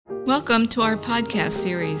Welcome to our podcast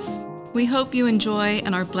series. We hope you enjoy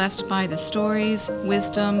and are blessed by the stories,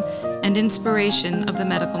 wisdom, and inspiration of the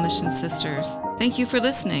Medical Mission Sisters. Thank you for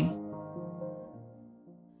listening.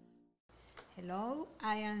 Hello,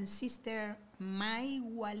 I am Sister Mai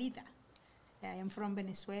Riera. I am from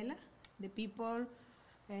Venezuela. The people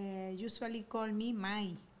usually call me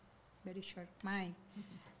Mai, very short, Mai.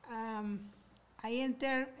 I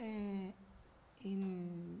entered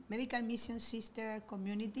in Medical Mission Sister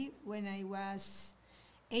community when I was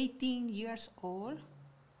 18 years old.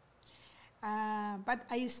 But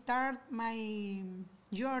I start my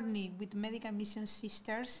journey with Medical Mission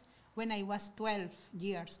Sisters when I was 12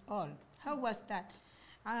 years old. How was that?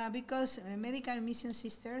 Because Medical Mission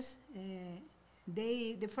Sisters,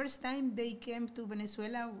 the first time they came to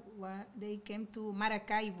Venezuela, they came to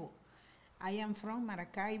Maracaibo. I am from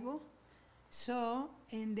Maracaibo. So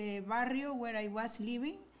in the barrio where I was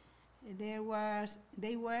living, they were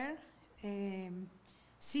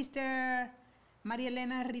Sister Maria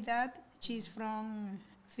Riera. She's from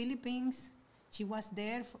Philippines.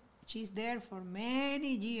 She's there for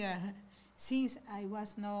many years since I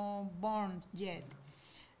was not born yet.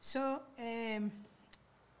 So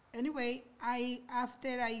anyway,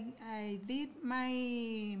 after I did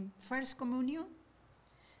my first communion.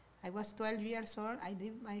 I was 12 years old. I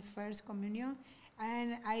did my first communion,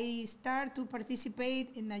 and I started to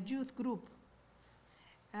participate in a youth group.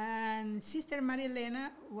 And Sister Maria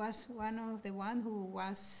Elena was one of the ones who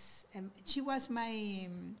was, she was my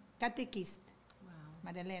catechist, wow.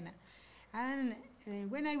 Maria Elena. And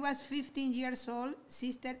when I was 15 years old,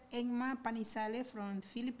 Sister Emma Panizales from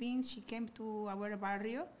Philippines, she came to our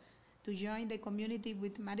barrio to join the community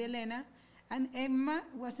with Maria Elena. And Emma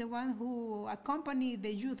was the one who accompanied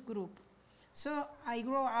the youth group. So I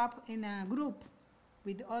grew up in a group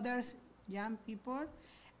with others young people,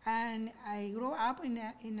 and I grew up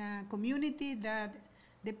in a community that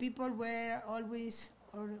the people were always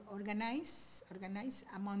organized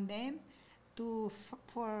among them to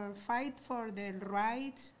fight for their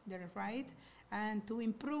right, and to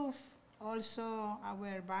improve also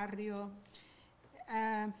our barrio.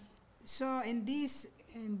 So in this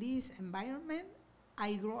environment,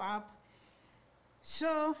 I grew up.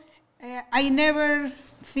 So I never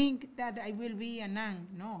think that I will be a nun.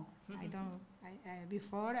 No, I don't.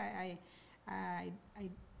 Before I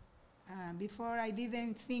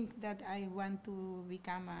didn't think that I want to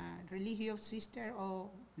become a religious sister or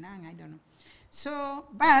nun. I don't know. So,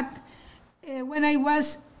 but when I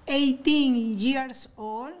was 18 years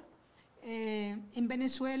old, in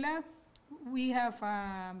Venezuela, we have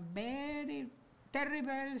a very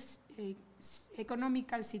terrible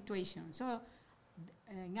economical situation. So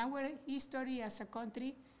in our history as a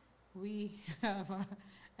country, we have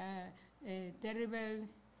a terrible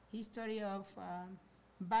history of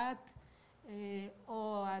bad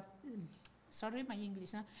sorry, my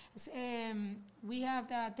English. We have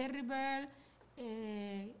the terrible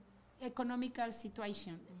economical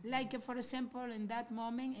situation. Like, for example, in that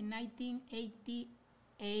moment, in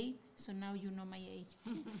 1988, so now you know my age.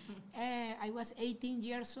 I was 18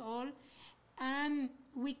 years old, and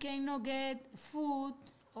we cannot get food,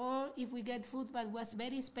 or if we get food, but it was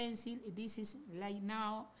very expensive. This is like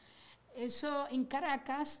now. So in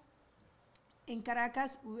Caracas, in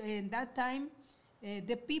that time,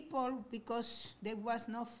 the people, because there was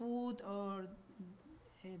no food or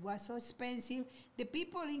it was so expensive, the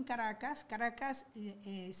people in Caracas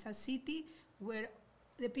is a city where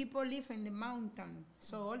the people live in the mountain,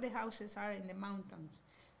 so all the houses are in the mountains.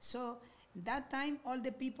 So that time, all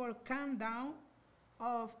the people came down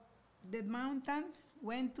of the mountain,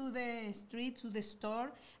 went to the street, to the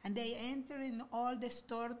store, and they entered in all the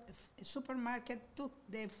store, supermarket, took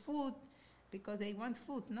the food, because they want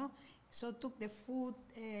food, no? So took the food,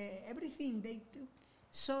 everything they took.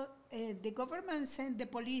 So the government sent the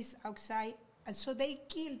police outside, and so they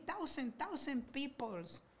killed thousand people.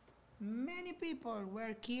 Many people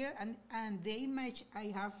were killed, and the image I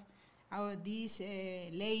have of these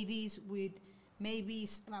ladies with maybe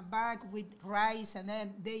a bag with rice, and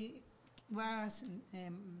then they were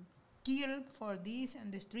killed for this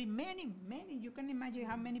and the street. Many, you can imagine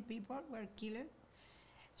how many people were killed.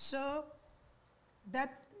 So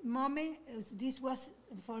that moment, this was,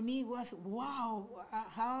 for me, was wow,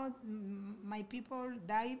 how my people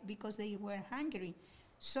died because they were hungry.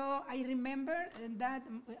 So I remember that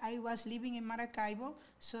I was living in Maracaibo,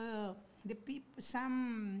 so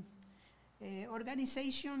some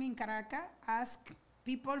organization in Caracas asked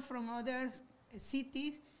people from other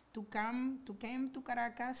cities to come to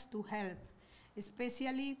Caracas to help,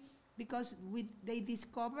 especially because they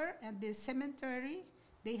discovered at the cemetery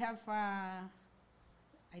they have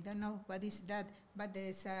I don't know what is that, but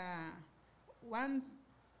there's one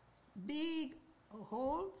big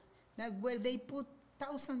hole that where they put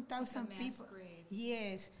thousand people. Grave.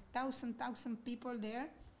 Yes, thousand people there.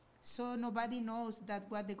 So nobody knows that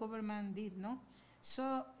what the government did, no?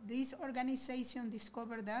 So this organization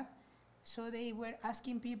discovered that. So they were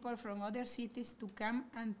asking people from other cities to come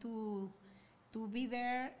and to be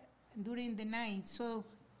there during the night. So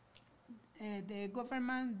the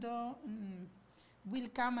government will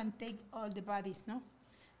come and take all the bodies, no?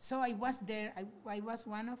 So I was there. I was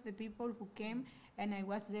one of the people who came, and I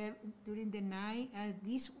was there during the night.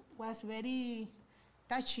 This was very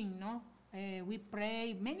touching, no? We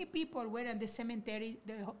pray. Many people were in the cemetery.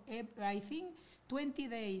 I think 20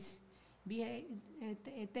 days,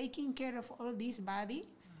 taking care of all this body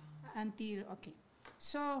until okay.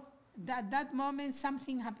 So that moment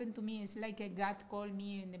something happened to me. It's like a God called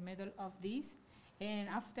me in the middle of this, and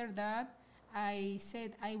after that I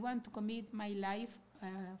said I want to commit my life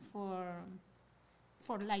for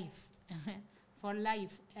life, for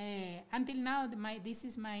life. Until now, this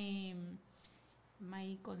is my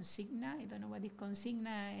consigna. I don't know what is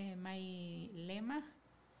consigna. My lema.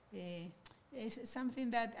 It's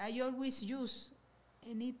something that I always use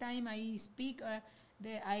anytime I speak.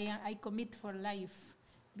 I commit for life,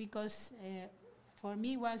 because for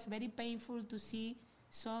me it was very painful to see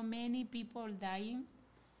so many people dying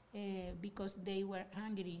because they were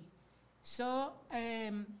hungry. So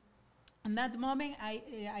in that moment,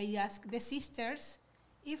 I asked the sisters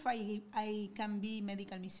if I can be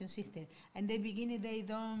medical mission sister. And the beginning, they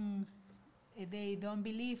don't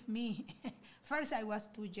believe me. First, I was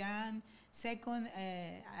too young. Second,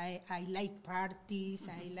 I like parties.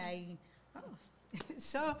 I like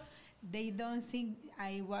so they don't think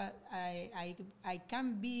I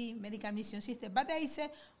can be medical mission sister. But I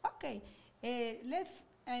said, okay, let's.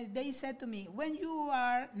 They said to me, when you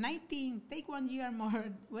are 19, take 1 year more.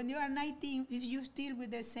 When you are 19, if you still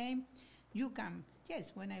with the same, you come.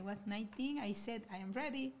 Yes, when I was 19, I said, I am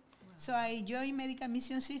ready. Wow. So I joined medical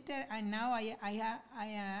mission sister, and now I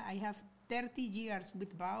have 30 years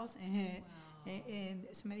with vows and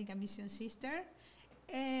as medical mission sister.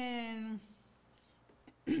 And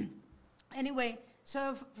anyway,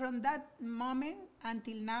 so from that moment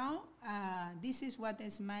until now, this is what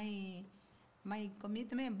is my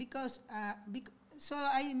commitment, because so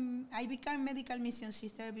I became medical mission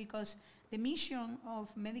sister because the mission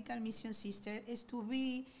of medical mission sister is to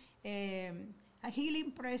be a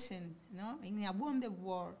healing presence, no, in a wounded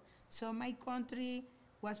world. So my country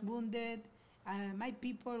was wounded, my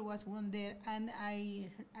people was wounded, and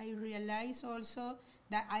I realized also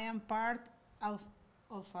that I am part of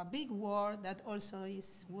a big war that also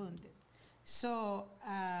is wounded. So.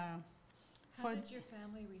 How did your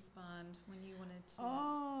family respond when you wanted to?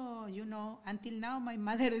 Oh, until now my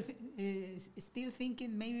mother is still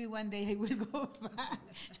thinking maybe one day I will go back.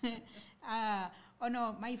 Oh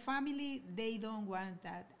no, my family, they don't want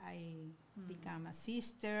that I become a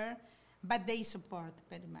sister, but they support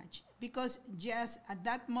very much. Because just at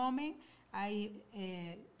that moment,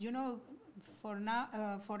 for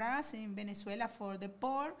us in Venezuela, for the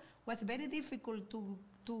poor, was very difficult to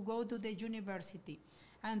go to the university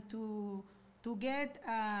and to get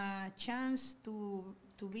a chance to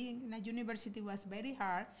be in a university was very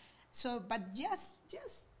hard. So, but just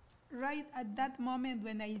right at that moment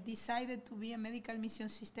when I decided to be a medical mission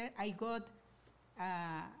sister, I got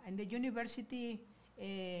in the university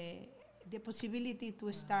the possibility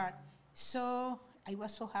to start. So I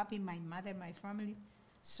was so happy, my mother, my family.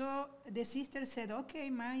 So the sister said,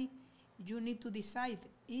 okay, Mai, you need to decide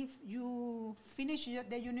if you finish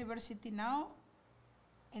the university now,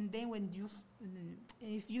 and then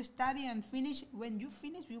if you study and finish, when you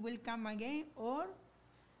finish, you will come again, or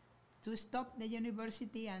to stop the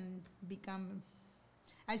university and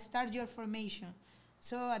start your formation.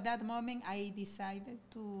 So at that moment, I decided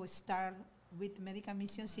to start with medical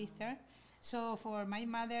mission sister. So for my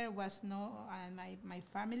mother and my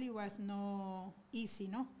family was no easy,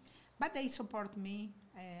 no? But they support me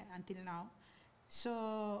until now.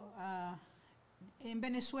 So in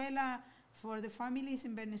Venezuela, for the families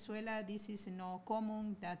in Venezuela, this is no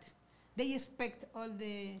common that they expect all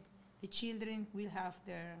the children will have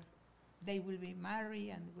they will be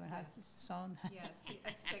married and will have son. Yes, the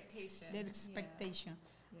expectation. The expectation.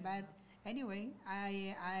 Yeah. But anyway,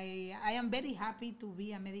 I am very happy to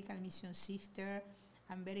be a medical mission sister.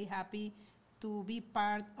 I'm very happy to be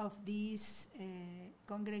part of this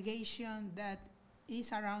congregation that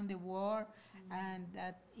is around the world and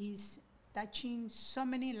that is touching so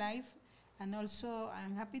many lives. And also,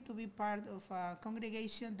 I'm happy to be part of a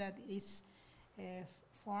congregation that is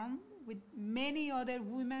formed with many other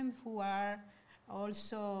women who are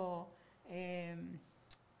also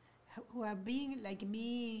who have been like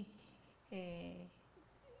me,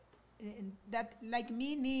 that like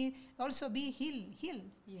me need also be healed.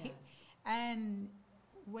 Yes. And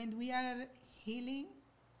when we are healing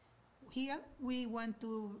here, we want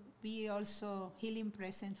to be also healing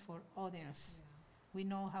present for others. Yeah. We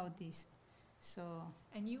know how this. So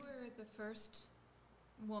And you were the first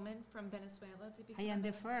woman from Venezuela to become I am the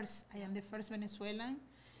a- first. I am the first Venezuelan,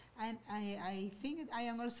 and I think I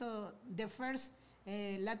am also the first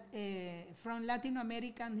from Latin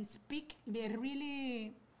American speak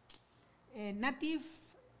really native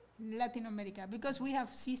Latin America, because we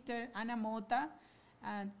have sister Ana Mota,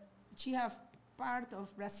 and she have part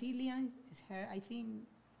of Brazilian. Her, I think,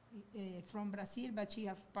 from Brazil, but she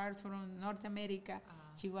have part from North America.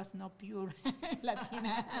 She was not pure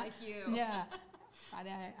Latina. like you. Yeah. And,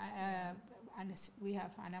 and we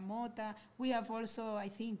have Ana Mota. We have also, I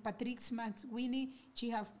think, Patrice McWinney.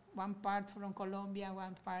 She have one part from Colombia,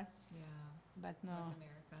 one part, Yeah. but no. North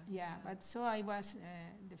America. Yeah, but so I was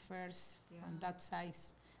the first Yeah. on that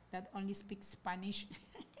size that only speaks Spanish.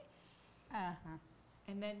 Uh-huh.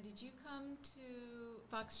 And then did you come to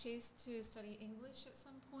Fox Chase to study English at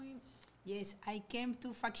some point? Yes, I came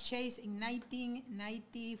to Fox Chase in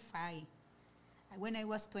 1995. When I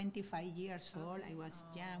was 25 years old, I was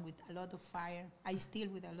young with a lot of fire. I still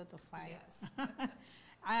with a lot of fire. Yes.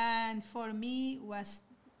 And for me was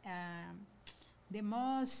the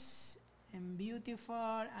most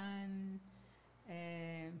beautiful and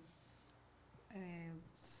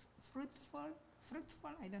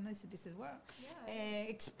fruitful, I don't know if this is word, Yeah.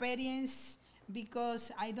 experience,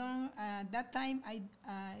 because I don't, that time it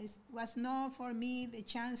was not for me the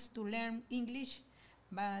chance to learn English,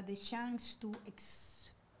 but the chance to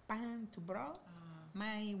expand, to broaden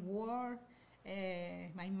my world,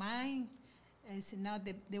 my mind. Is not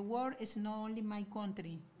the world is not only my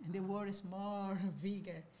country, the world is more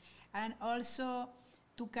bigger. And also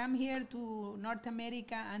to come here to North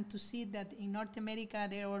America and to see that in North America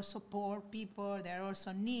there are also poor people, there are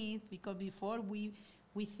also needs, because before we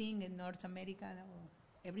think in North America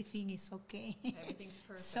everything is okay. Everything's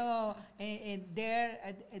perfect. So there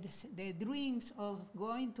the dreams of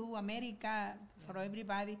going to America for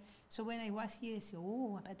everybody. So when I was here, I said,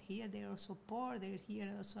 oh, but here there are also poor, there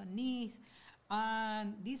here also needs.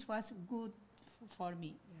 And this was good for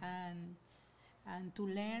me. Yeah. And to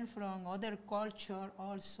learn from other culture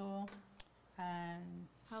also. And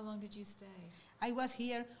How long did you stay? I was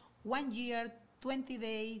here 1 year, 20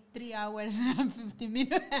 days, 3 hours, and 50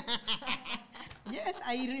 minutes. Yes,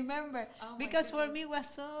 I remember. Oh my Because for goodness. me it was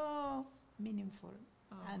so meaningful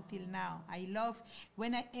until now. I love,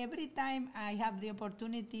 every time I have the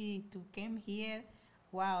opportunity to come here,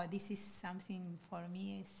 wow, this is something for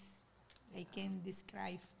me. I can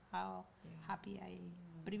describe how happy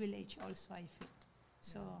privileged also I feel.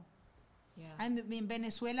 So, Yeah. and in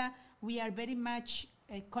Venezuela, we are very much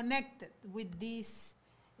connected with this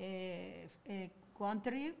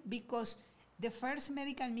country, because the first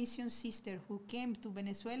medical mission sister who came to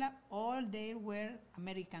Venezuela, all they were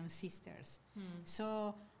American sisters.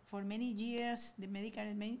 So for many years, the medical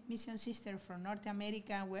mission sisters from North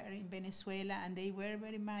America were in Venezuela, and they were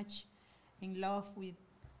very much in love with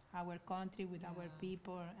our country, with our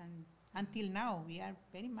people, and until now, we are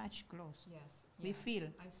very much close. Yes. We yeah. feel.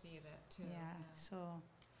 I see that too. Yeah, so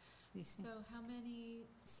this So how many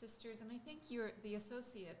sisters, and I think the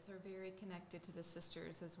associates are very connected to the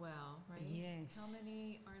sisters as well, right? Yes. How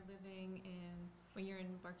many are living you're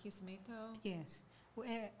in Barquisimeto? Yes.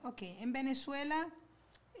 Okay, in Venezuela,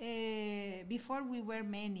 before we were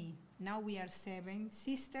many. Now we are 7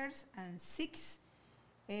 sisters and 6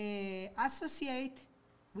 associate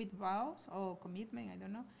with vows or commitment, I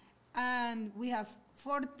don't know. And we have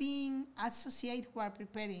 14 associates who are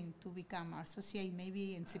preparing to become associate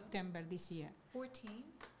maybe in September this year. 14?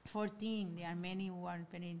 14, there are many who are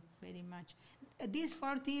very, very much. These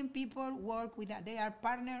 14 people work with, they are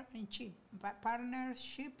partnership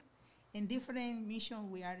in different missions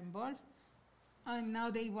we are involved, and now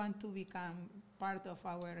they want to become part of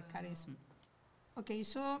our charisma. Okay,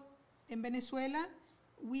 so in Venezuela,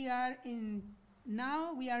 we are in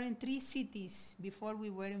 3 cities. Before we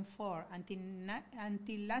were in 4.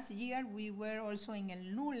 Until last year, we were also in El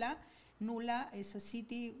Nula. Nula is a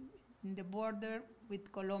city in the border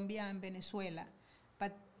with Colombia and Venezuela.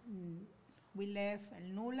 But we left El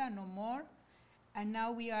Nula, no more. And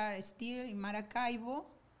now we are still in Maracaibo,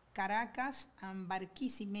 Caracas, and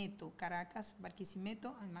Barquisimeto. Caracas,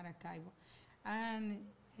 Barquisimeto, and Maracaibo. And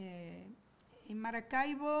in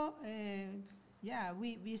Maracaibo, yeah,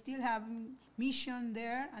 we still have mission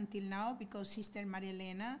there until now because Sister Maria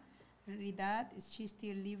Elena Ridad, she's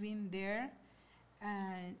still living there,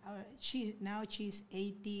 and she's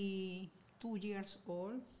 82 years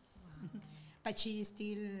old. Wow. But she is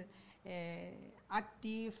still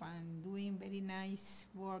active and doing very nice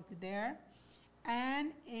work there.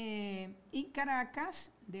 And in Caracas,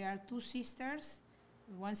 there are two sisters,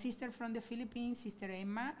 one sister from the Philippines, Sister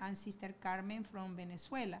Emma, and Sister Carmen from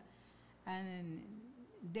Venezuela. And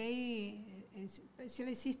they,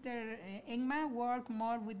 especially Sister Emma, work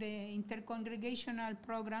more with the intercongregational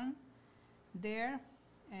program there,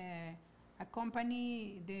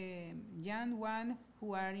 accompany the young one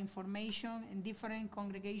who are in formation in different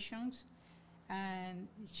congregations, and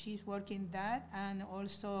she's working that, and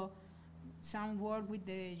also some work with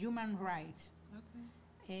the human rights.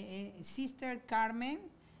 Okay. Sister Carmen,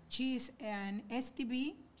 she's an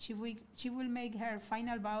STB. She will make her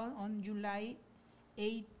final vow on July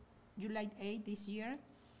 8 this year.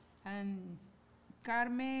 And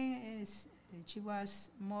Carmen she was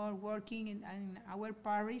more working in our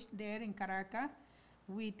parish there in Caracas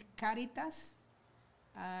with Caritas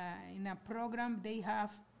in a program they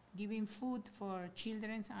have giving food for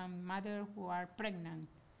children and mothers who are pregnant.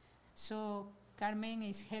 So Carmen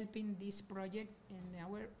is helping this project in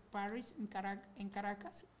our parish in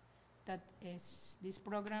Caracas. That is, this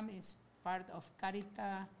program is part of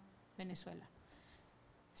Caritas Venezuela.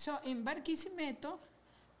 So in Barquisimeto,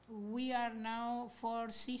 we are now 4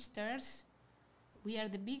 sisters. We are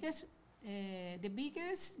the biggest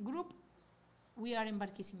group. We are in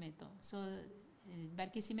Barquisimeto. So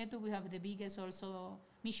Barquisimeto, we have the biggest also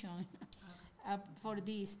mission for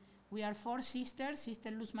this. We are 4 sisters,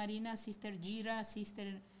 Sister Luz Marina, Sister Gira,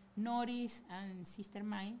 Sister Noris, and Sister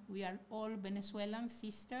Mai. We are all Venezuelan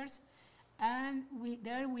sisters. And we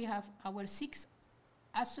have our 6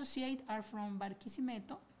 associates are from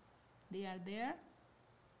Barquisimeto. They are there.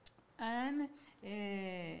 And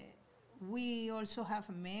we also have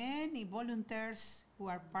many volunteers who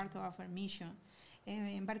are part of our mission.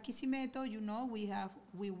 In Barquisimeto, you know,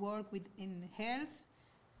 we work in health.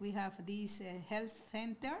 We have this health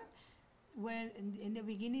center where in the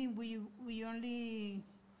beginning we only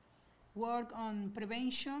work on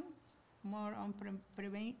prevention, more on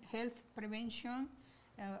health prevention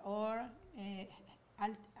or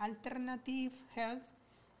alternative health,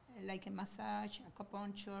 like a massage,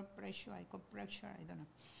 acupuncture, acupressure, I don't know.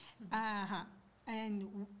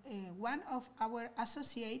 And one of our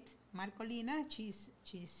associates, Marcolina,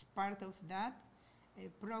 she's part of that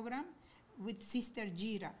program with Sister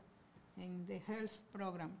Gira in the health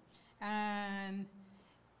program. And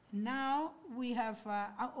now we have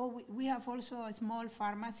also a small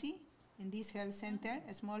pharmacy in this health center,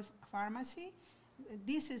 a small pharmacy.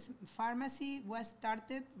 This pharmacy was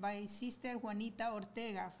started by Sister Juanita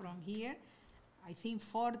Ortega from here, I think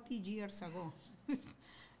 40 years ago.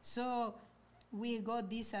 So we got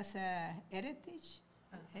this as a heritage.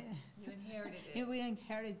 You inherited it. We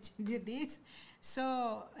inherited this.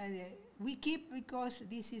 So we keep, because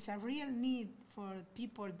this is a real need for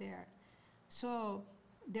people there. So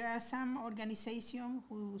there are some organizations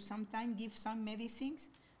who sometimes give some medicines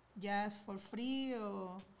just for free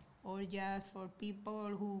or just for people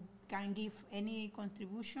who can give any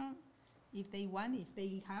contribution if they want, if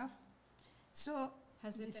they have. So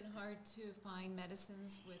has it been hard to find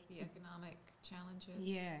medicines with the economic challenges?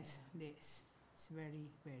 Yes, this it's very,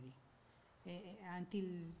 very. Until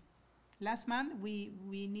last month, we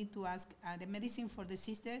need to ask the medicine for the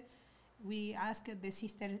sister. We asked the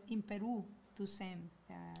sister in Peru to send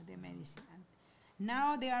the medicine. And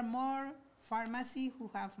now there are more pharmacies who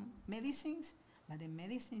have medicines, but the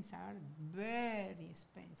medicines are very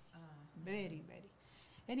expensive, very, very.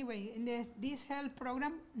 Anyway, in this health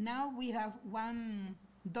program, now we have one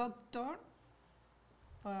doctor,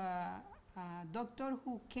 doctor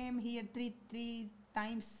who came here three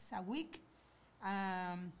times a week.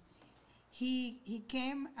 He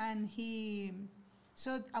came and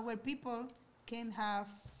so our people can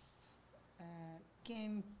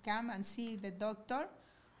come and see the doctor,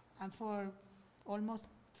 and for almost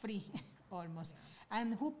free, almost. Yeah.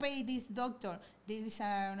 And who paid this doctor? There is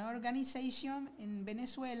an organization in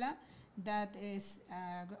Venezuela that is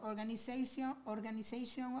organization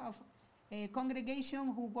of a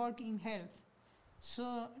congregation who work in health.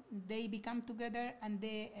 So they become together, and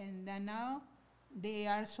now they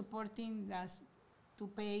are supporting us to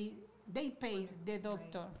pay. They pay the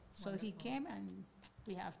doctor. Right. So wonderful. He came, and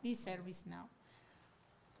we have this service now.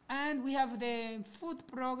 And we have the food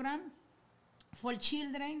program for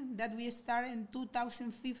children that we started in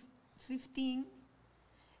 2015.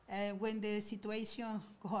 when the situation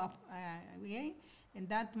go up again. In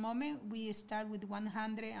that moment, we start with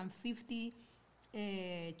 150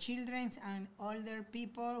 children and older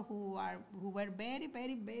people who were very,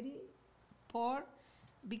 very, very poor,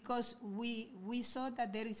 because we saw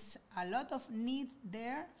that there is a lot of need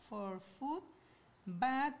there for food,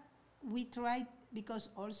 but we tried, because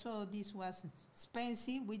also this was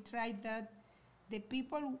expensive, we tried that the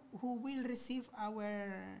people who will receive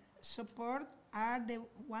our support are the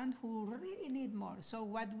ones who really need more. So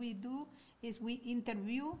what we do is we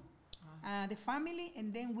interview the family,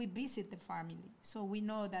 and then we visit the family, so we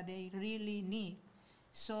know that they really need.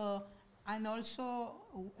 So, and also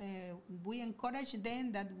we encourage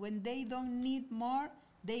them that when they don't need more,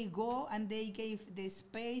 they go and they give the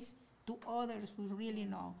space to others who really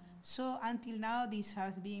know. So until now, this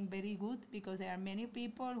has been very good, because there are many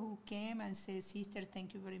people who came and said, "Sister,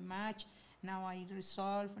 thank you very much. Now I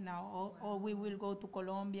resolve. Now, or we will go to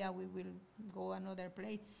Colombia. We will go another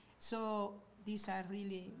place." So these are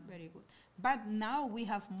really very good. But now we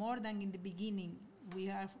have more than in the beginning. We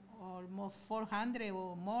have almost 400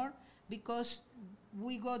 or more, because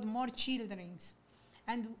we got more children.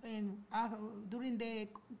 And during the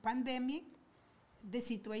pandemic, the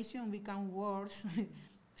situation became worse.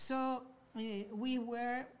 So we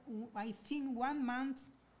were, I think, 1 month,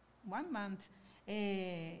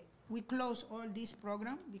 we closed all this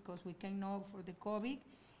program because we cannot for the COVID.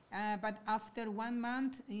 But after 1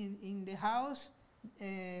 month in the house,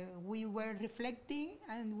 we were reflecting,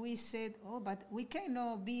 and we said, "Oh, but we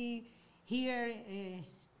cannot be here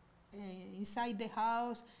inside the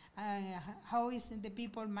house. How is the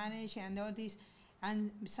people manage and all this?"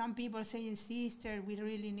 And some people saying, "Sister, we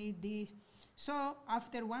really need this." So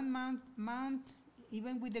after 1 month,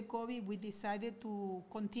 even with the COVID, we decided to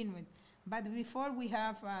continue it. But before, we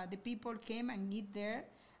have the people came and eat there.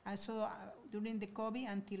 So during the COVID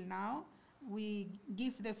until now, we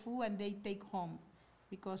give the food and they take home,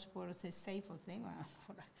 because for the safer thing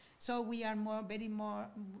for us. So we are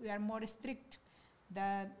more strict,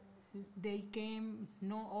 that they came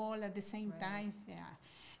not all at the same time.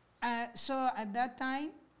 Yeah. So at that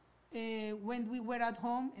time, when we were at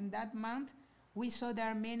home in that month, we saw there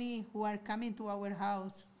are many who are coming to our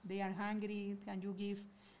house. They are hungry. Can you give?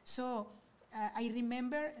 So I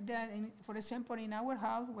remember that, for example, in our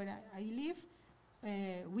house where I live,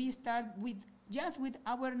 we start with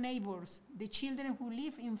our neighbors, the children who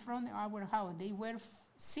live in front of our house. They were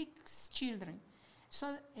 6 children. So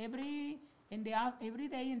every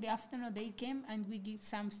day in the afternoon they came and we give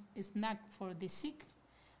some snack for the sick.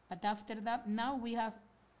 But after that, now we have,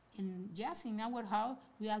 just in our house,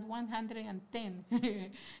 we have 110.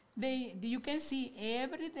 You can see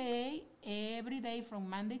every day from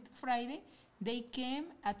Monday to Friday, they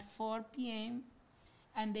came at 4 p.m.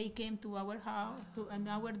 and they came to our house, to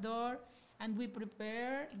our door, and we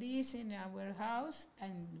prepare this in our house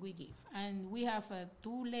and we give. And we have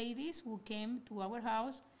 2 ladies who came to our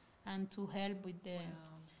house and to help with the.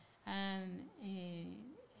 Wow. And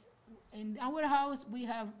in our house, we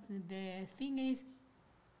have, the thing is,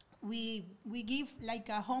 we give like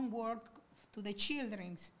a homework to the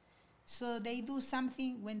children. So they do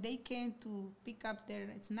something when they came to pick up their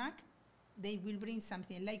snack, they will bring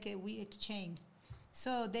something, like we exchange.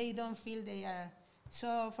 So they don't feel they are.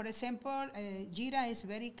 So for example, Gira is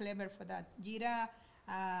very clever for that. Gira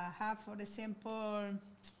have, for example,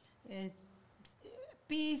 a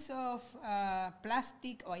piece of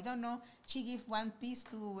plastic, or I don't know, she give 1 piece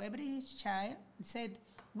to every child, said,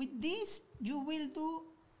 "With this, you will do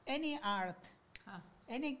any art,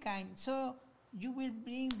 any kind. So you will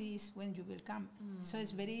bring this when you will come." So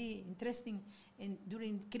it's very interesting. And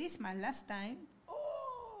during Christmas last time,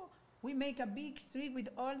 we make a big tree with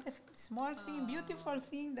all the small thing, beautiful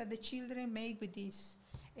thing that the children make with these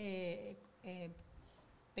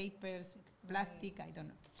papers, plastic, I don't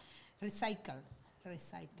know, recycles.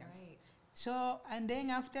 Right. So, and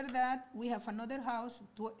then after that, we have another house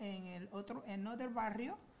another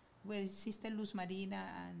barrio, where Sister Luz Marina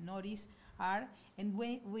and Norris are, and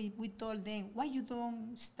we told them, "Why you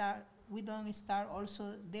don't start? We don't start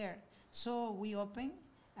also there." So we open,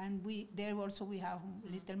 and we have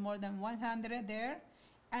little more than 100 there,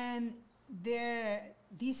 and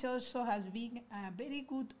this also has been a very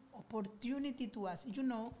good opportunity to us. You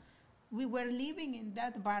know, we were living in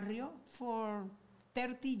that barrio for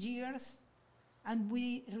 30 years, and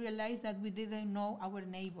we realized that we didn't know our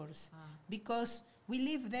neighbors because we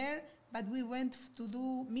lived there, but we went to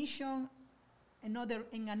do mission in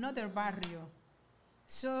another barrio.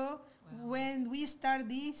 So when we start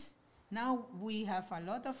this, now we have a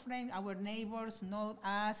lot of friends. Our neighbors know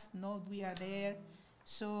us, know we are there.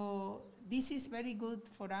 So this is very good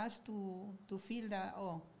for us to feel that,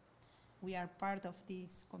 oh, we are part of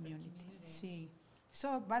this community. See.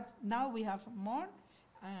 So, but now we have more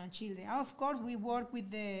children. Of course, we work with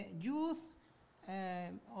the youth,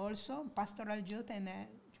 also pastoral youth and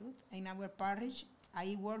youth in our parish.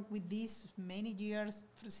 I work with this many years,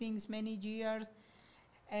 since many years,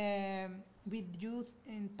 with youth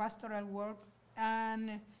and pastoral work.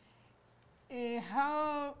 And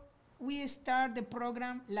how we start the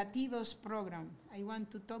program, Latidos program. I want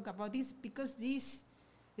to talk about this because this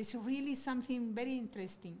is really something very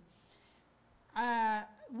interesting.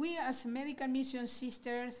 We as medical mission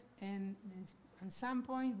sisters, and at some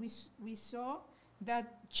point we saw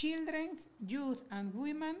that children, youth, and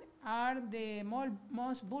women are the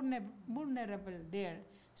most vulnerable there.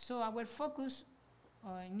 So our focus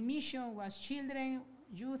in mission was children,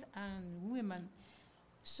 youth, and women.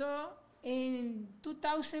 So in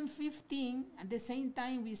 2015, at the same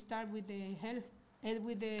time we start with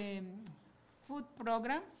the food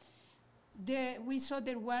program, we saw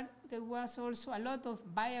there was also a lot of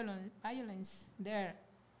violence there.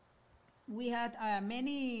 We had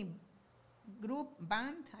many group of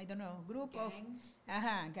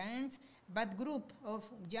gangs, but group of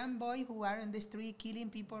young boys who are in the street killing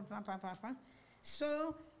people.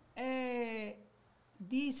 So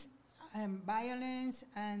this violence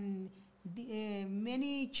and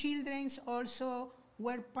many children also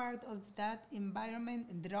were part of that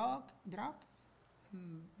environment. Drug,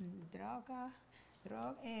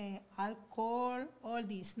 alcohol, all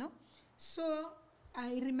this, no? So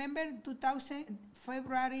I remember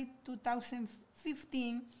February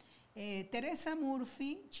 2015, Teresa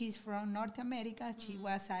Murphy, she's from North America. She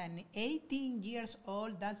was 18 years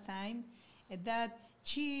old that time. That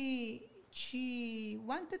she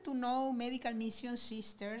wanted to know medical mission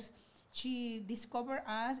sisters. She discovered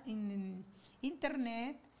us in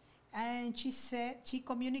internet, and she said she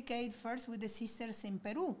communicated first with the sisters in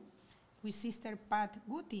Peru, with Sister Pat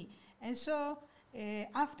Guti. And so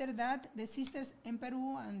after that, the sisters in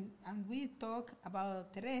Peru and we talk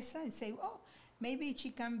about Teresa and say, oh, maybe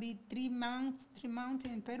she can be 3 months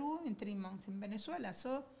in Peru and 3 months in Venezuela.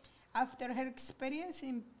 So after her experience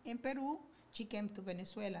in Peru, she came to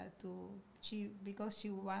Venezuela because she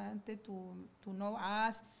wanted to know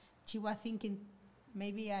us. She was thinking,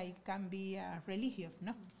 maybe I can be religious,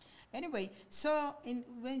 no? Anyway, so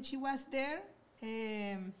when she was there,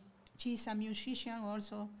 she's a musician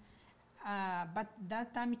also, but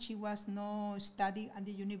that time she was no studying at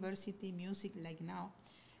the university music like now.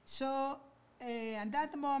 So at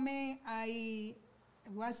that moment,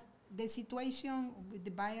 the situation with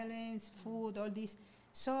the violence, food, all this.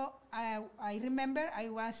 So I remember I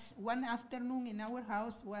was one afternoon in our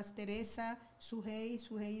house was Teresa Suhey.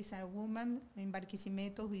 Suhey is a woman in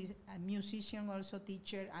Barquisimeto who is a musician, also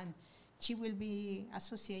teacher, and she will be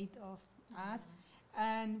associate of us.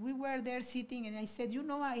 And we were there sitting, and I said,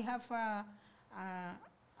 I have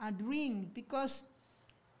a dream, because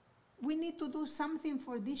we need to do something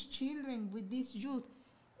for these children, with these youth.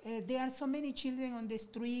 There are so many children on the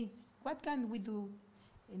street. What can we do?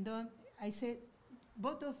 And then I said,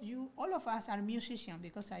 both of you, all of us are musicians,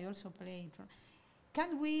 because I also play.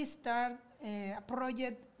 Can we start a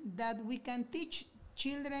project that we can teach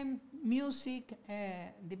children music?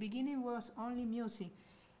 The beginning was only music.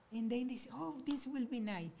 And then they said, oh, this will be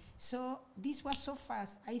nice. So this was so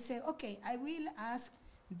fast. I said, okay, I will ask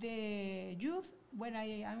the youth where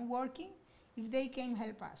I am working if they can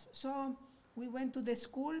help us. So we went to the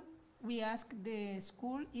school. We asked the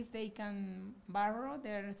school if they can borrow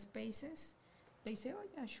their spaces. They said, oh,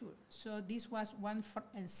 yeah, sure. So this was one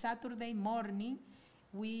Saturday morning.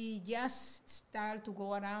 We just start to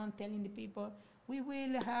go around telling the people, we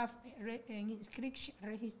will have inscription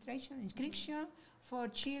for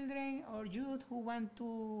children or youth who want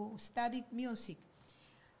to study music.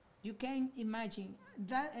 You can imagine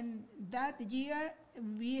that. And that year,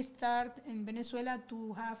 we start in Venezuela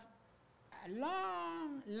to have a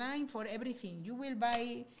long line for everything. You will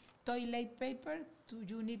buy toilet paper.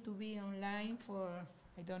 You need to be online for,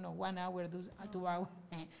 1 hour, 2 hours.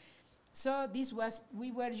 So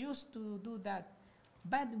we were used to do that.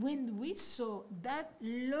 But when we saw that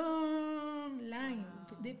long line,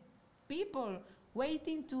 the people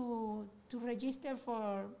waiting to register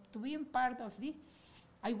to be a part of this,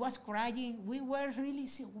 I was crying. We were really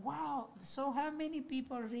saying, wow, so how many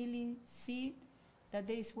people really see that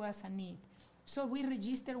this was a need? So we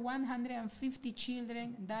registered 150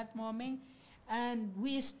 children at that moment, and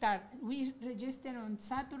we registered on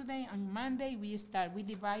Saturday, and Monday we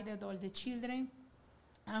divided all the children.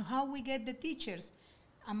 And how we get the teachers?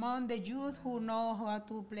 Among the youth who know how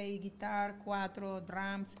to play guitar, cuatro,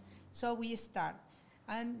 drums, So we start.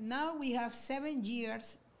 And now we have 7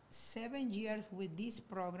 years with this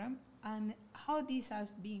program, and how this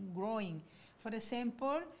has been growing. For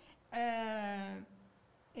example,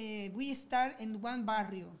 we start in one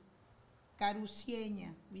barrio,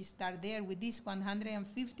 Carucieña. We start there with this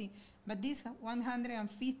 150, but this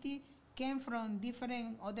 150 came from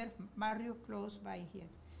different other barrios close by here.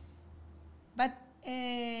 But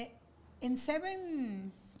in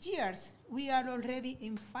 7 years, we are already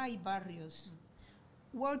in 5 barrios,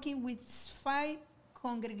 working with 5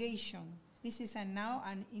 congregations. This is now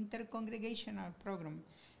an intercongregational program.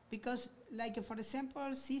 Because, like, for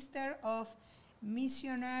example, Sister of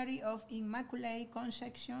Missionary of Immaculate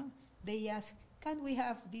Conception, they asked, can we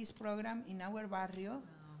have this program in our barrio? Wow.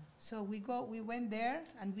 So we went there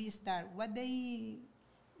and we start. What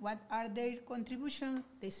are their contributions?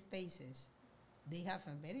 The spaces. They have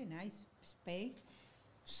a very nice space.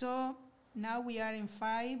 So now we are in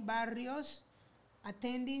 5 barrios,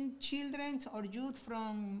 attending children or youth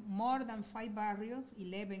from more than 5 barrios,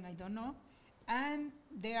 11, I don't know. And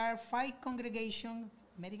there are 5 congregations,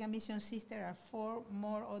 Medical Mission Sisters are 4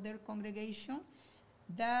 more other congregations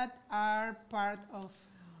that are part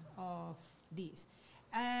of this.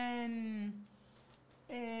 And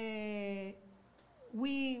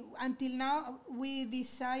until now, we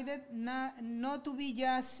decided not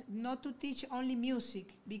to teach only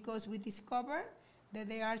music, because we discovered that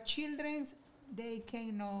there are children, they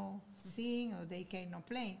cannot sing or they cannot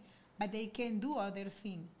play, but they can do other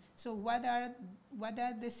things. So what are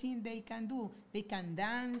the things they can do? They can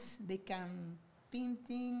dance, they can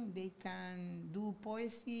painting, they can do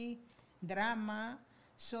poetry, drama.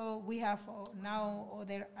 So we have now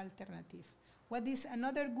other alternative. What is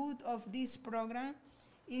another good of this program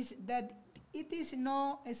is that it is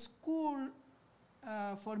not a school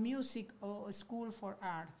for music or a school for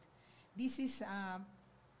art. This is a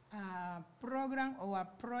program or a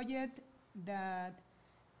project that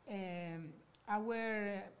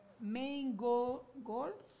our main goal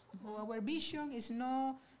or our vision is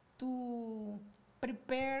not to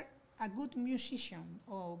prepare a good musician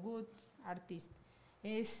or good artist.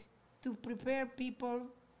 Is to prepare people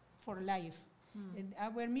for life. And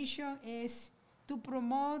our mission is to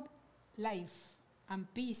promote life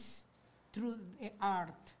and peace through the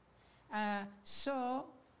art. So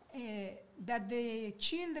that the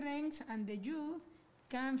children and the youth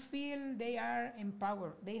can feel they are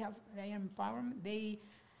empowered. They are empowerment. They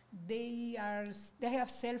have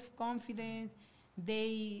self-confidence.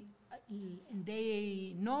 They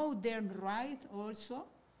know their right also.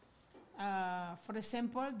 For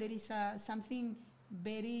example, there is something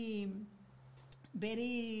very,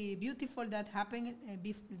 very beautiful that happened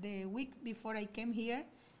the week before I came here.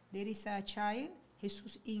 There is a child,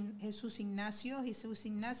 Jesus Ignacio. Jesus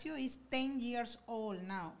Ignacio is 10 years old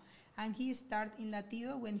now, and he started in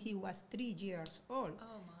Latido when he was 3 years old.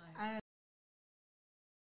 Oh my! And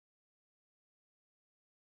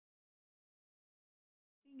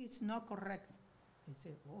it's not correct. I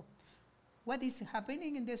said, oh. What is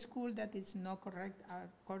happening in the school that is not correct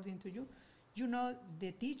according to you? You know,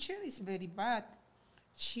 the teacher is very bad.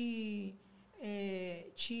 She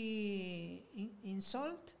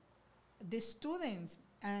insult the students,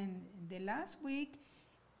 and the last week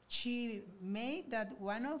she made that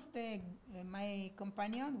one of my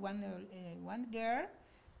companion, one girl,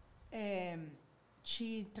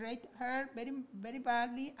 she treated her very, very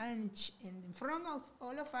badly, and in front of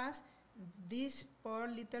all of us, this poor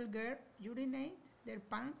little girl urinate their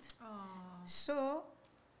pants. Aww. So,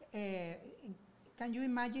 can you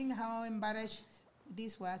imagine how embarrassed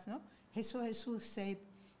this was, no? Jesus said,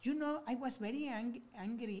 you know, I was very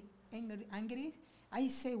angry. I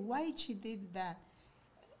said, why she did that?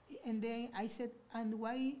 And then I said, and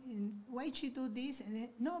why she do this? And then,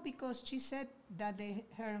 no, because she said that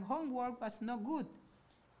her homework was not good.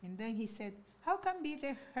 And then he said, how can be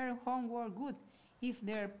her homework good if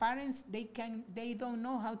their parents they don't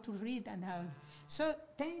know how to read and how? So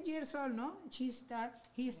 10 years old, no? He start.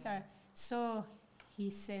 So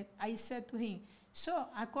I said to him, so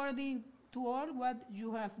according to all what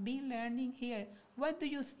you have been learning here, what do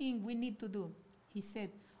you think we need to do? He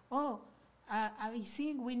said, oh, I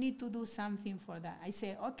think we need to do something for that. I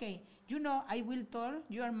said, okay, you know, I will tell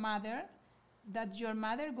your mother that your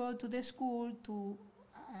mother go to the school to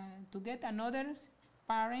get another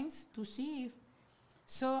parents to see if.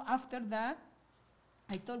 So after that,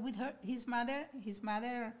 I talked with her, his mother. His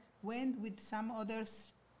mother went with some other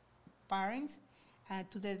parents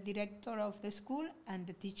to the director of the school, and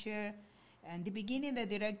the teacher. And the beginning, the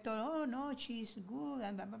director, oh no, she's good,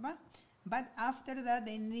 and blah blah blah. But after that,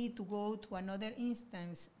 they need to go to another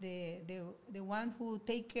instance, the one who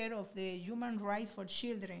take care of the human rights for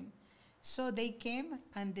children. So they came,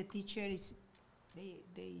 and the teacher is,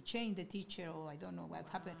 they changed the teacher, or I don't know what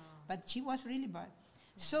happened, but she was really bad.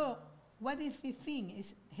 So what is the thing?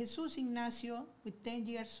 Is Jesus Ignacio, with 10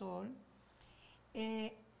 years old,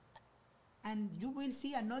 and you will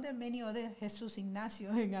see many other Jesus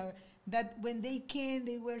Ignacio that when they came,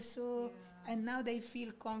 they were so, and now they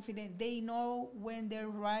feel confident. They know when their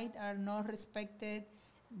rights are not respected.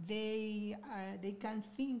 They can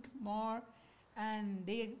think more, and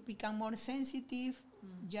they become more sensitive,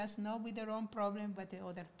 just not with their own problem, but the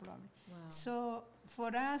other problem. Wow. So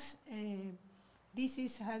for us,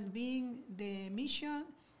 this has been the mission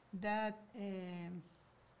that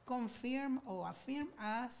confirm or affirm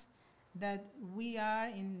us that we are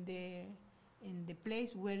in the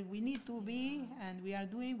place where we need to be, and we are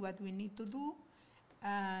doing what we need to do,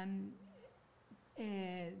 and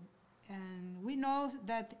we know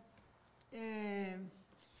that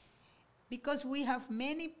because we have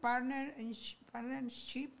many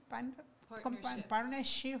partnership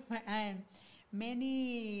and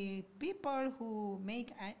many people who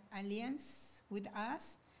make alliance with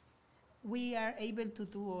us, we are able to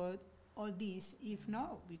do all this. If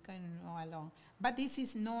not, we can go alone. But this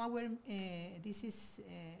is not our. This is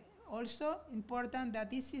also important that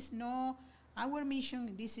this is not our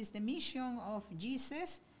mission. This is the mission of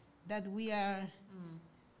Jesus, that we are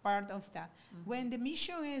part of that. When the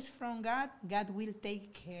mission is from God, God will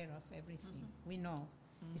take care of everything. We know.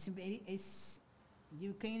 It's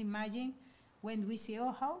you can imagine when we say,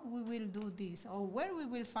 oh, how we will do this, or where we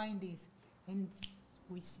will find this, and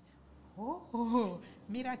we see, oh,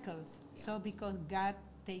 miracles. Yeah. So because God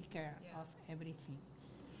take care of everything.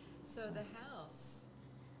 So the house,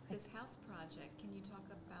 this house project, can you talk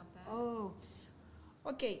about that? Oh,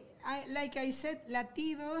 okay. Like I said,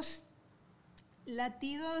 Latidos,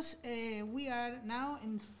 we are now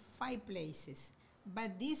in 5 places.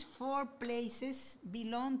 But these 4 places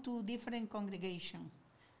belong to different congregations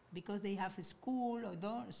because they have a school or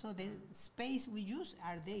door, so the space we use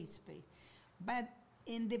are their space. But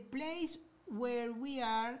in the place where we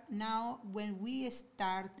are now, when we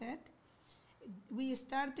started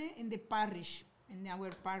in the parish, in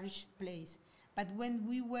our parish place. But when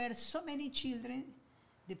we were so many children,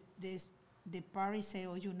 the parish said,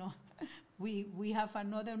 oh, you know, we have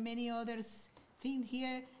many others things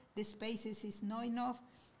here. The spaces is not enough.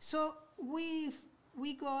 So we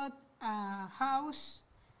got a house.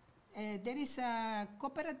 There is a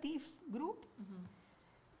cooperative group.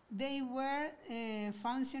 They were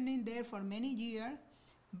functioning there for many years,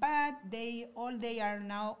 but they are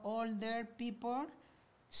now older people,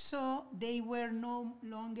 so they were no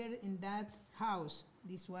longer in that house.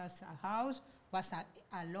 This was a house, was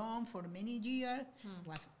alone for many years,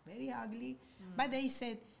 was very ugly, but they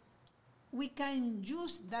said, we can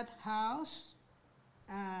use that house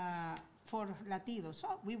for Latidos.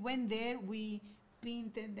 So we went there, we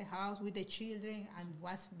painted the house with the children, and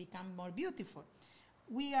was become more beautiful.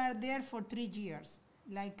 We are there for 3 years.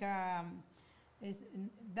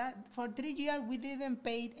 For 3 years, we didn't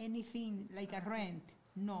pay anything like a rent,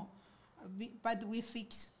 no. But we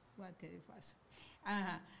fixed what it was.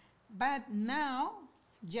 But now,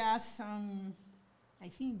 just I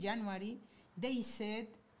think January, they said,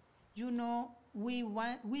 you know, we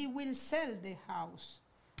will sell the house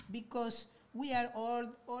because we are old.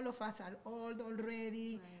 All of us are old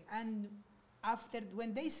already, right. And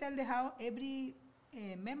when they sell the house, every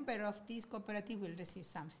member of this cooperative will receive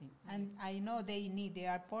something. Right. And I know they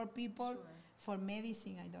are poor people, sure. For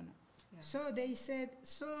medicine, I don't know. Yeah. So they said,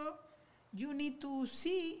 so you need to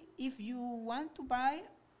see if you want to buy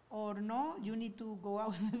or no. You need to go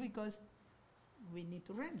out because we need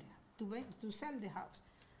to rent to sell the house.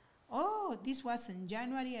 Oh, this was in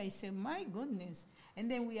January. I said, my goodness. And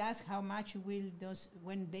then we asked how much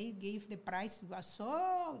when they gave the price, it was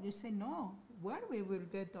so, they said, no, where we will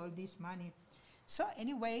get all this money? So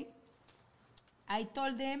anyway, I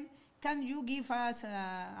told them, can you give us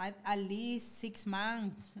at least 6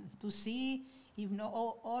 months to see if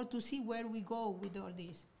no, or to see where we go with all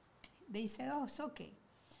this? They said, oh, it's okay.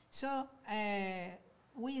 So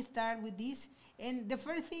we start with this. And the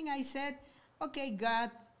first thing I said, okay,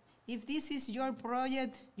 God, if this is your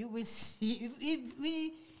project, you will see.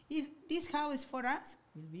 If this house is for us,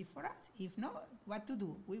 it will be for us. If not, what to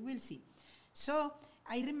do? We will see. So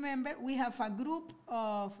I remember we have a group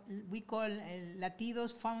of, we call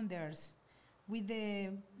Latidos founders, with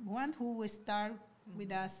the one who start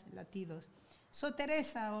with us, Latidos. So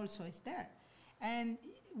Teresa also is there. And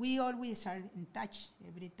we always are in touch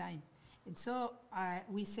every time. And so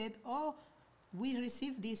we said, oh, we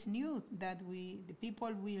received this news that the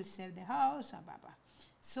people will sell the house, blah, blah.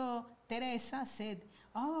 So Teresa said,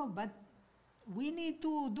 oh, but we need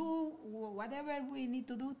to do whatever we need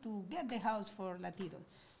to do to get the house for Latidos.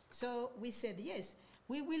 So we said, yes,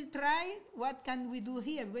 we will try what can we do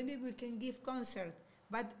here. Maybe we can give concert.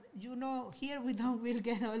 But, here we will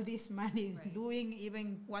get all this money doing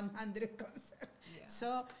even 100 concerts. Yeah.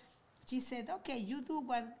 So she said, okay, you do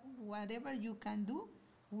whatever you can do.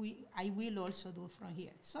 I will also do from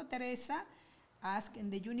here. So Teresa asked in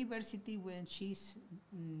the university when she's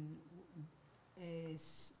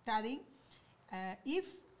studying if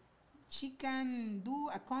she can do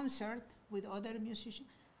a concert with other musicians,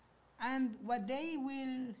 and what they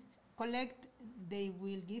will collect, they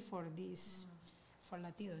will give for this, for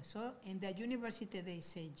Latidos. So in the university, they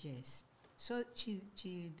say yes. So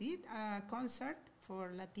she did a concert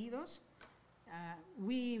for Latidos.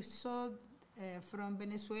 We saw from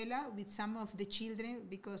Venezuela with some of the children,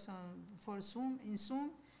 because in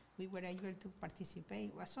Zoom, we were able to participate.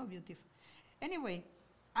 It was so beautiful. Anyway,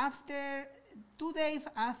 after 2 days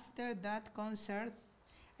after that concert,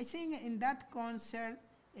 I think in that concert,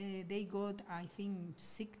 they got, I think,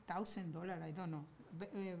 $6,000. I don't know.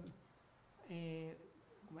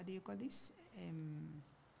 What do you call this?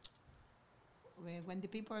 When the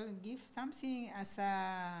people give something as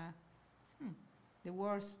a, the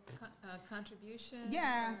words. Contribution?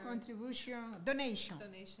 Yeah, contribution, donation.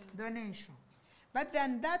 But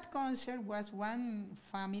then that concert was one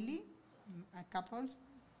family, a couple,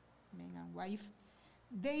 man and wife.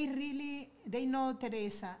 They know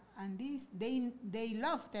Teresa, and they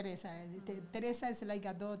love Teresa. Teresa is like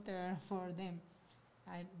a daughter for them.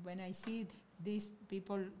 When I see these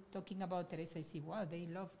people talking about Teresa, I see, wow, they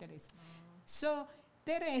love Teresa. So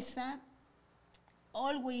Teresa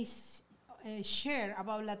always share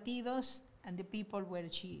about Latidos and the people where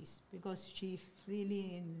she is, because she's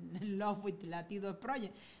really in love with the Latidos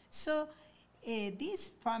project. So this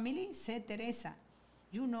family said, Teresa,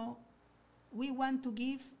 we want to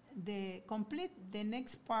give the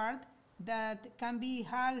next part that can be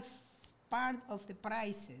half part of the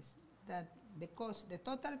prices, that the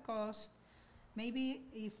total cost. Maybe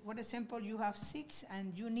if, for example, you have 6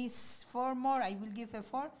 and you need 4 more, I will give the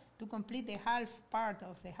 4 to complete the half part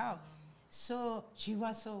of the house. So she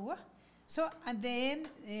was so, what? So at the end,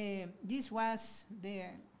 this was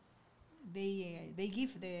they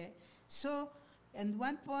give so at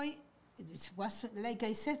one point, it was, like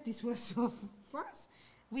I said, this was so fast.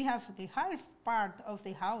 We have the half part of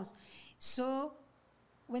the house. So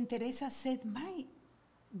when Teresa said, Mai,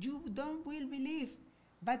 you don't will believe,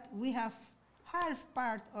 but we have half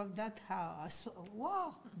part of that house. So,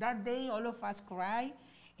 wow, that day all of us cried,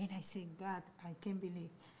 and I said, God, I can't believe.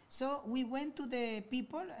 So we went to the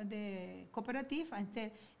people, the cooperative, and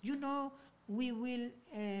said, we will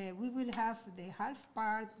have the half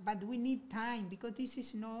part, but we need time, because this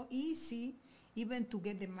is not easy even to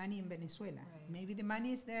get the money in Venezuela. Right. Maybe the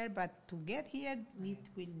money is there, but to get here, we'll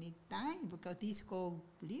need time, because this go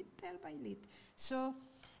little by little. So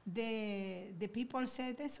the people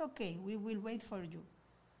said, it's okay, we will wait for you.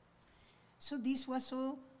 So this was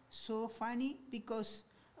so funny, because,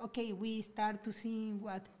 okay, we start to think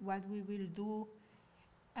what we will do.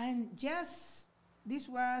 And just, this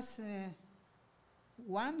was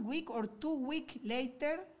 1 week or 2 weeks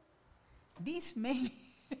later, this man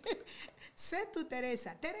said to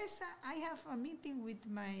Teresa, I have a meeting with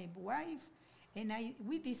my wife, and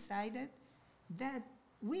we decided that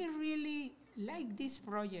we really like this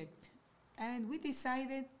project, and we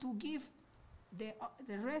decided to give the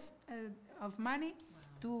rest of money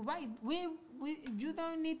to buy. You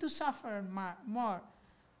don't need to suffer more.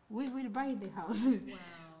 We will buy the house. Wow.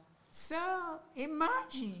 So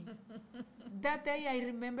imagine. That day I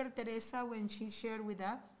remember Teresa, when she shared with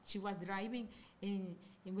us, she was driving, and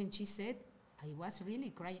when she said, I was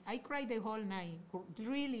really crying. I cried the whole night,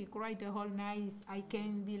 really cried the whole night. I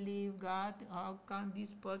can't believe, God, how can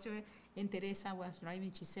this possible? And Teresa was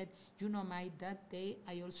driving. She said, Mai, that day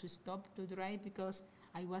I also stopped to drive because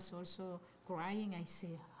I was also crying. I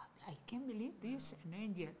said, I can't believe this, an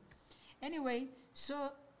angel. Anyway, so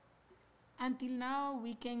until now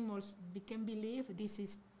we can believe this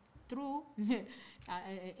is true.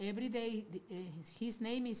 Every day, his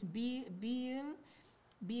name is Bill.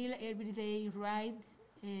 Bill every day write,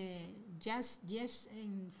 just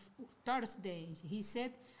in Thursday, he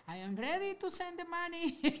said, I am ready to send the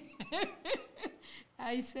money.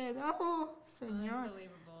 I said, oh, Señor.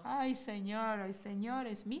 Unbelievable. Ay, Señor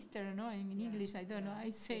es Mr., no? In English, I don't know.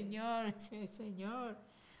 Ay, Señor,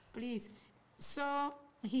 please. So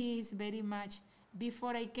he is very much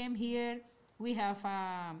before I came here, we have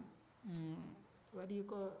a, what do you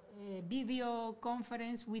call, a video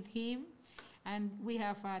conference with him, and we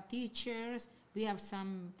have teachers, we have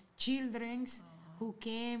some children who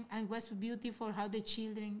came, and it was beautiful how the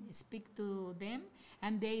children speak to them,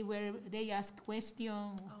 and they ask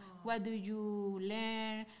questions. What do you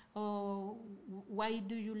learn, or why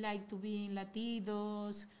do you like to be in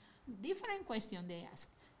Latidos? Different questions they ask.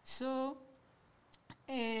 So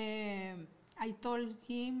I told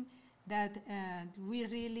him that we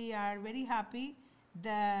really are very happy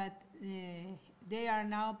that they are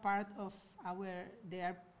now part of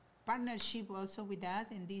their partnership also with us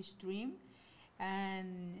in this dream.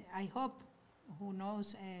 And I hope, who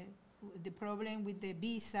knows, the problem with the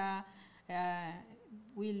visa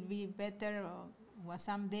will be better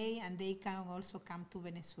someday, and they can also come to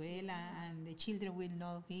Venezuela, and the children will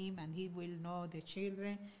know him, and he will know the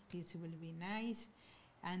children. This will be nice.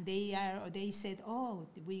 And they said, oh,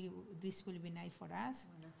 this will be nice for us.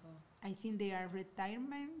 Wonderful. I think they are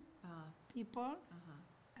retirement people.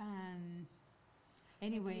 And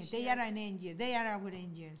anyway, they are an angel. They are our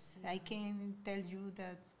angels. Yeah. I can tell you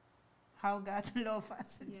that how God loves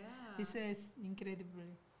us. Yeah. This is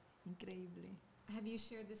incredibly. Have you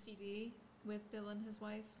shared the CD with Bill and his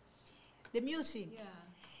wife? The music? Yeah.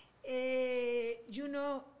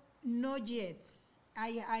 Not yet.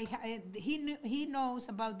 He knows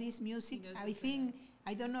about this music. I think,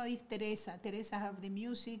 I don't know if Teresa have the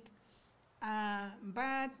music,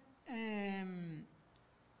 but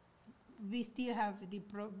we still have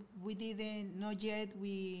we didn't, not yet,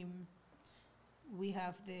 we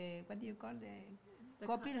have the, what do you call the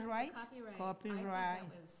copyright? Copyright.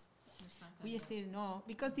 We still know,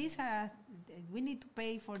 because this we need to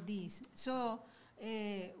pay for this. So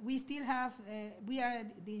we still have, we are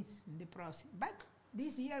the process. But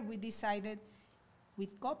this year we decided,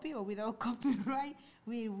 with copy or without copyright,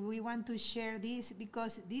 we want to share this,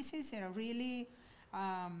 because this is a really,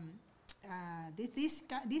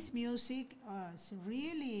 this music is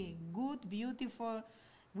really good, beautiful,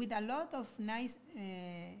 with a lot of nice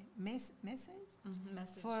message.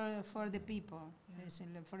 Message for the people. Yeah.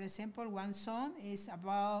 For example, one song is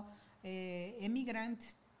about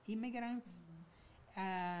immigrants,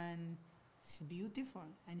 and it's beautiful,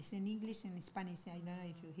 and it's in English and in Spanish. I don't know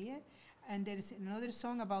if you hear. And there's another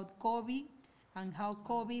song about COVID and how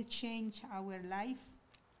COVID changed our life.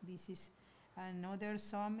 This is another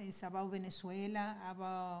song is about Venezuela,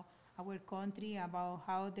 about our country, about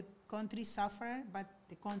how the country suffer, but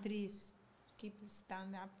the country keep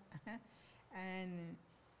stand up. And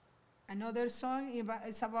another song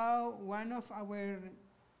is about one of our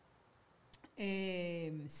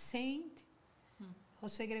saint,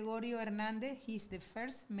 Jose Gregorio Hernandez. He's the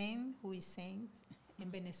first man who is saint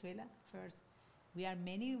in Venezuela. First, we are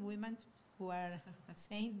many women who are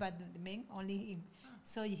saint, but the men only him.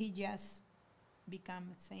 So he just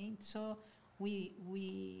become saint. So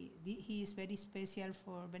he is very special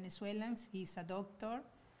for Venezuelans. He's a doctor,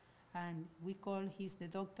 and we call he's the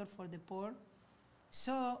doctor for the poor.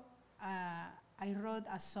 So I wrote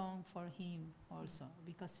a song for him also,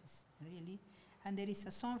 because it's really, and there is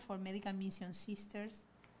a song for Medical Mission Sisters,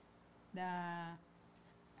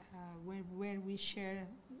 where we share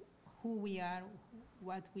who we are,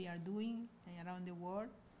 what we are doing around the world.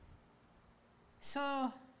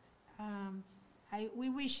 So we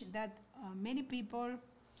wish that many people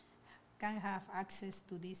can have access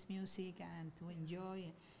to this music and to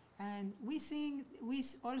enjoy. And we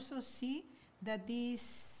also see that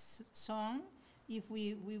this song, if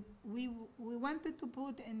we wanted to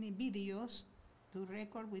put in the videos, to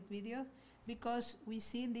record with videos, because we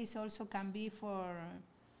see this also can be for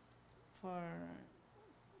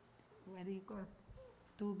what do you call it?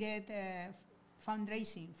 To get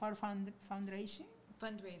fundraising, fundraising.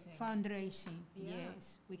 Fundraising, yeah.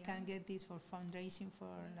 Yes. We can get this for fundraising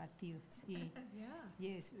for Latinos. Yeah. Yeah.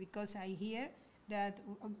 Yes, because I hear that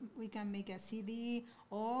we can make a CD,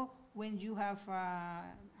 or when you have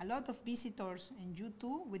a lot of visitors and you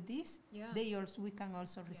too with this, we can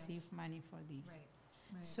also receive money for this.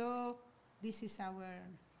 Right. So this is our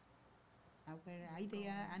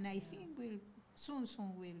idea, and I think soon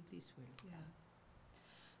this will. Yeah.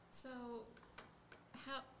 So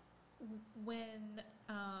how when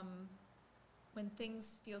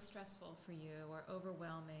things feel stressful for you, or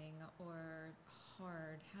overwhelming, or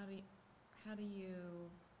hard, how do you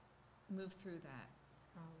move through that?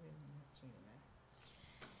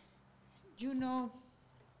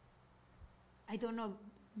 I don't know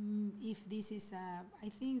if this is I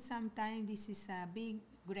think sometimes this is a big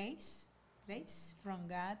grace from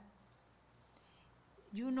God.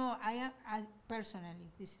 I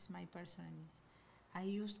personally, this is my personally, I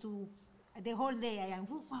used to, the whole day I am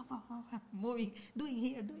moving, doing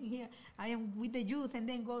here. I am with the youth and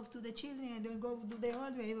then go to the children and then go to the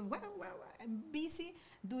old. I'm busy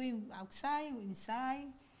doing outside, inside,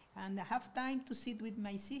 and I have time to sit with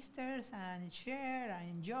my sisters and share and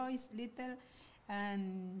enjoy little,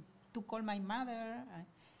 and to call my mother.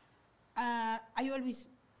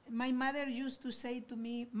 My mother used to say to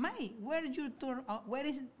me, Mai, where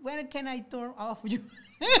can I turn off you?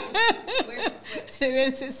 Where's the switch?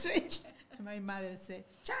 Where's the switch? My mother said,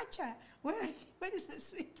 Chacha, where is the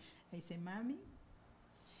switch? I said, Mommy,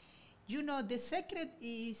 the secret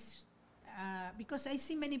is, because I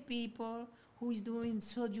see many people who is doing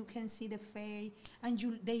so you can see the face,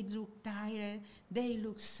 and they look tired, they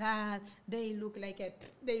look sad, they look like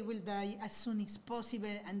they will die as soon as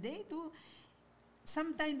possible, and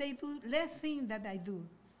sometimes they do less things that I do.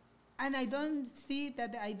 And I don't see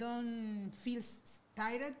that I don't feel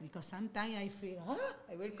tired, because sometimes I feel,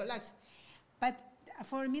 I will collapse. But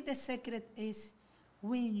for me, the secret is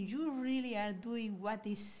when you really are doing what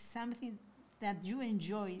is something that you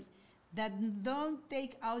enjoy, that don't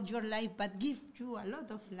take out your life, but give you a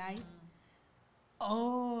lot of life.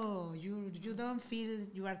 You don't feel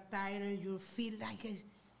you are tired, you feel like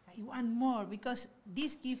I want more, because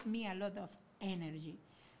this gives me a lot of energy.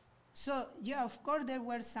 So, yeah, of course, there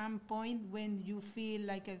were some points when you feel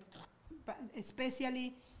like,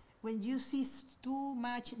 especially when you see too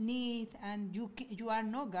much need and you are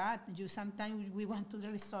no God. Sometimes we want to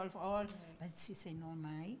resolve all, but she say, no,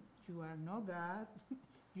 Mai, you are no God.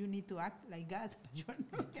 You need to act like God, but you are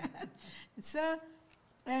not God.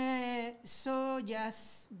 So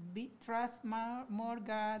just trust more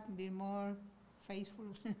God, be more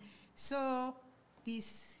faithful. So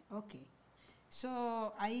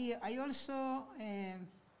So I also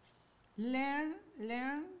learn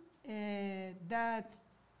that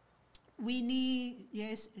we need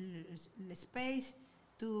space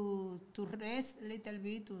to rest a little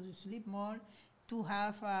bit, to sleep more, to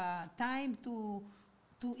have time to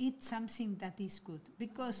eat something that is good,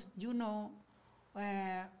 because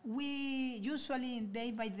we usually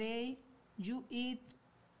day by day you eat.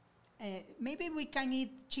 Maybe we can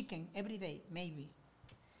eat chicken every day, maybe,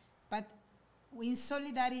 but in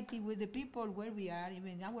solidarity with the people where we are,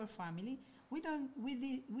 even our family, we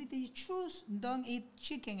choose don't eat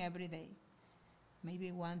chicken every day.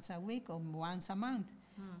 Maybe once a week or once a month.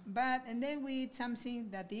 And then we eat something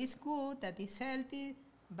that is good, that is healthy,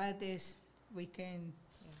 but we can.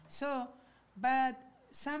 Yeah. So, but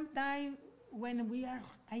sometimes when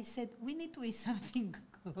I said we need to eat something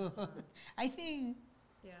good. I think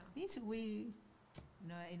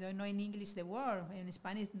no, I don't know in English the word. In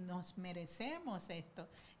Spanish, nos merecemos esto.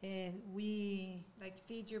 We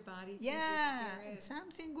feed your body, feed your spirit.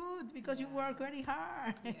 Something good, because you work very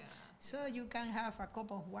hard. Yeah. So you can have a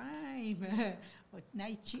cup of wine or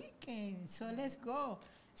nice chicken. So let's go.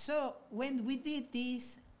 So when we did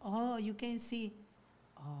this, you can see,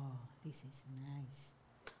 this is nice.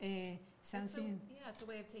 Something. It's a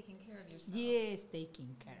way of taking care of yourself. Yes,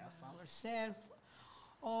 taking care of ourselves.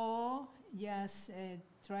 Or just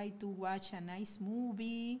try to watch a nice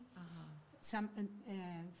movie.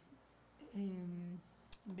 In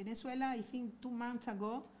Venezuela, I think 2 months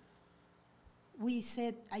ago, I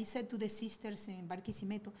said to the sisters in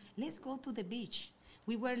Barquisimeto, let's go to the beach.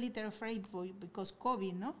 We were a little afraid because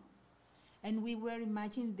COVID, no? And we were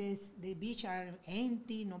imagining the beach are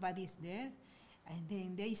empty, nobody's there. And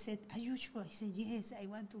then they said, are you sure? I said, yes, I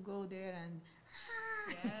want to go there. And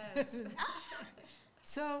yes.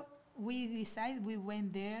 So we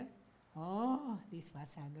went there. This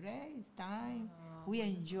was a great time. We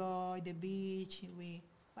enjoyed the beach.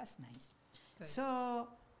 Was nice. Good. So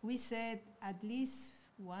we said at least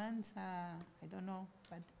once, I don't know,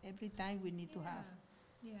 but every time we need to have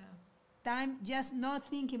time, just not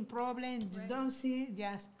thinking problems, don't see,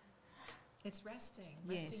 just. It's resting.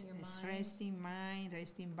 Yes, resting your it's mind. resting mind,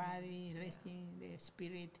 resting body, resting the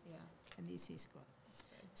spirit. Yeah. And this is good. That's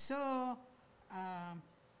good. So.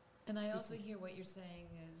 And I also hear what you're saying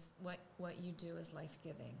is what you do is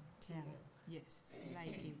life-giving to you. Yes,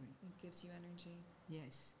 life-giving. It gives you energy.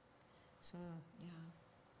 Yes. So,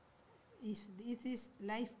 if it is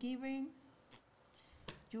life-giving,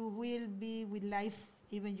 you will be with life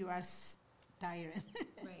even you are tired.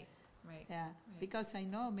 Right. Yeah, right. Because I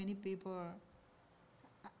know many people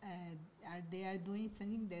are doing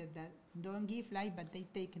something that don't give life, but they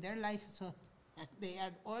take their life, so they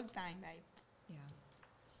are all time life. Yeah.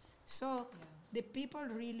 So the people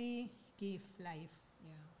really give life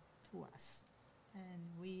to us, and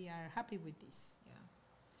we are happy with this. Yeah.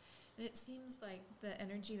 And it seems like the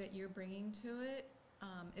energy that you're bringing to it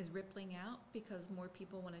is rippling out because more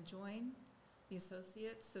people want to join the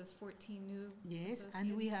associates, those 14 new Yes, associates?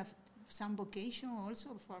 and we have some vocation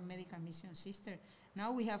also for medical mission sister.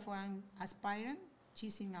 Now we have one aspirant.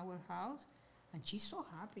 She's in our house, and she's so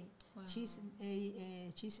happy. Wow. She's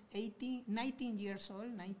 19 years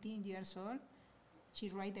old. 19 years old. She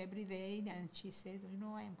writes every day, and she said,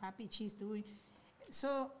 I am happy. She's doing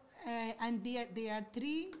so. And there are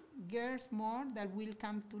 3 girls more that will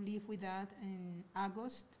come to live with us in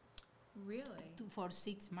August. Really? For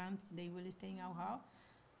 6 months, they will stay in our house.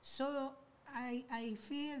 So I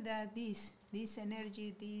feel that this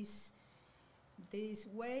energy, this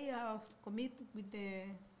way of commit with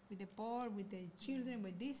the poor, with the children,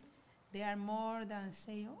 with this, they are more than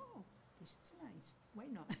say, this is nice. Why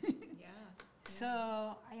not? Yeah. So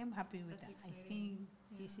I am happy with That's that. exciting. I think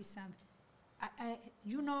this is something. I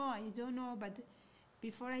don't know, but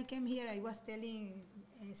before I came here, I was telling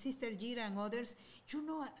Sister Gira and others,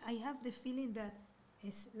 I have the feeling that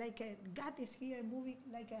it's like God is here moving,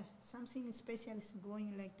 like something special is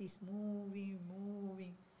going like this,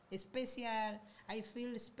 moving. Special, I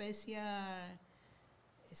feel special,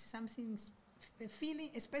 something,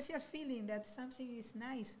 a special feeling that something is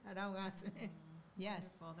nice around us.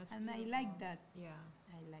 Yes, Wonderful. That's and beautiful. I like that. Yeah.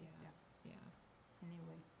 I like Yeah. that. Yeah.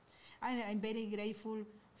 Anyway, I'm very grateful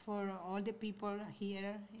for all the people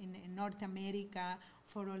here in North America,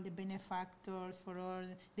 for all the benefactors, for all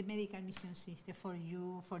the medical mission system, for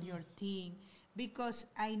you, for your team, because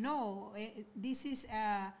I know this is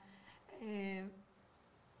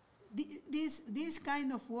this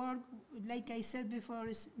kind of work, like I said before,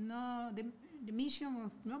 is no the mission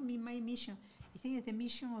of not my mission. I think it's the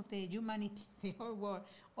mission of the humanity, the whole world.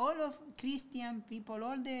 All of Christian people,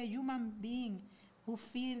 all the human beings who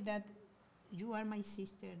feel that you are my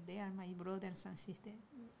sister, they are my brothers and sisters.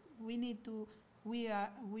 We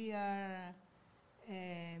are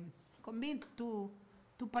convinced to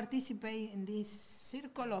participate in this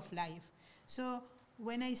circle of life. So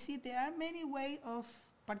when I see there are many ways of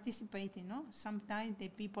participating, sometimes the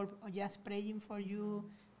people are just praying for you.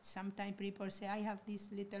 Sometimes people say, I have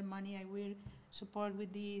this little money, I will support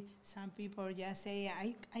with this. Some people just say,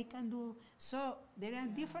 I can do. So there are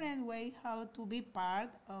different ways how to be part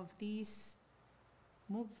of this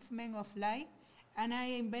movement of life. And I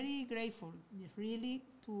am very grateful, really,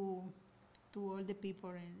 to all the people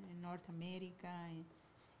in North America,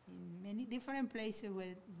 in many different places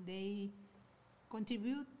where they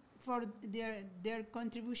contribute. For their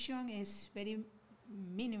contribution is very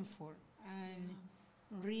meaningful, and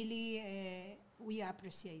really we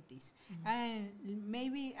appreciate this. And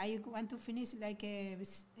maybe I want to finish like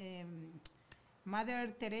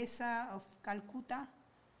Mother Teresa of Calcutta.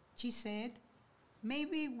 She said,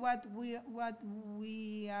 maybe what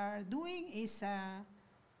we are doing is a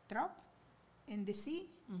drop in the sea,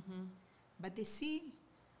 but the sea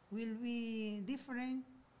will be different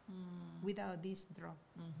without this drop.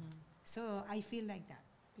 So I feel like that.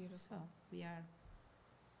 Beautiful. So we are,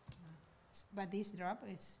 but this drop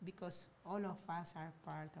is because all of us are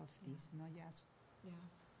part of this, not just. Yeah.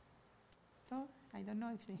 So I don't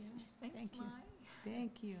know if they. Yeah. Thanks, Thank you. Mai.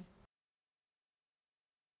 Thank you.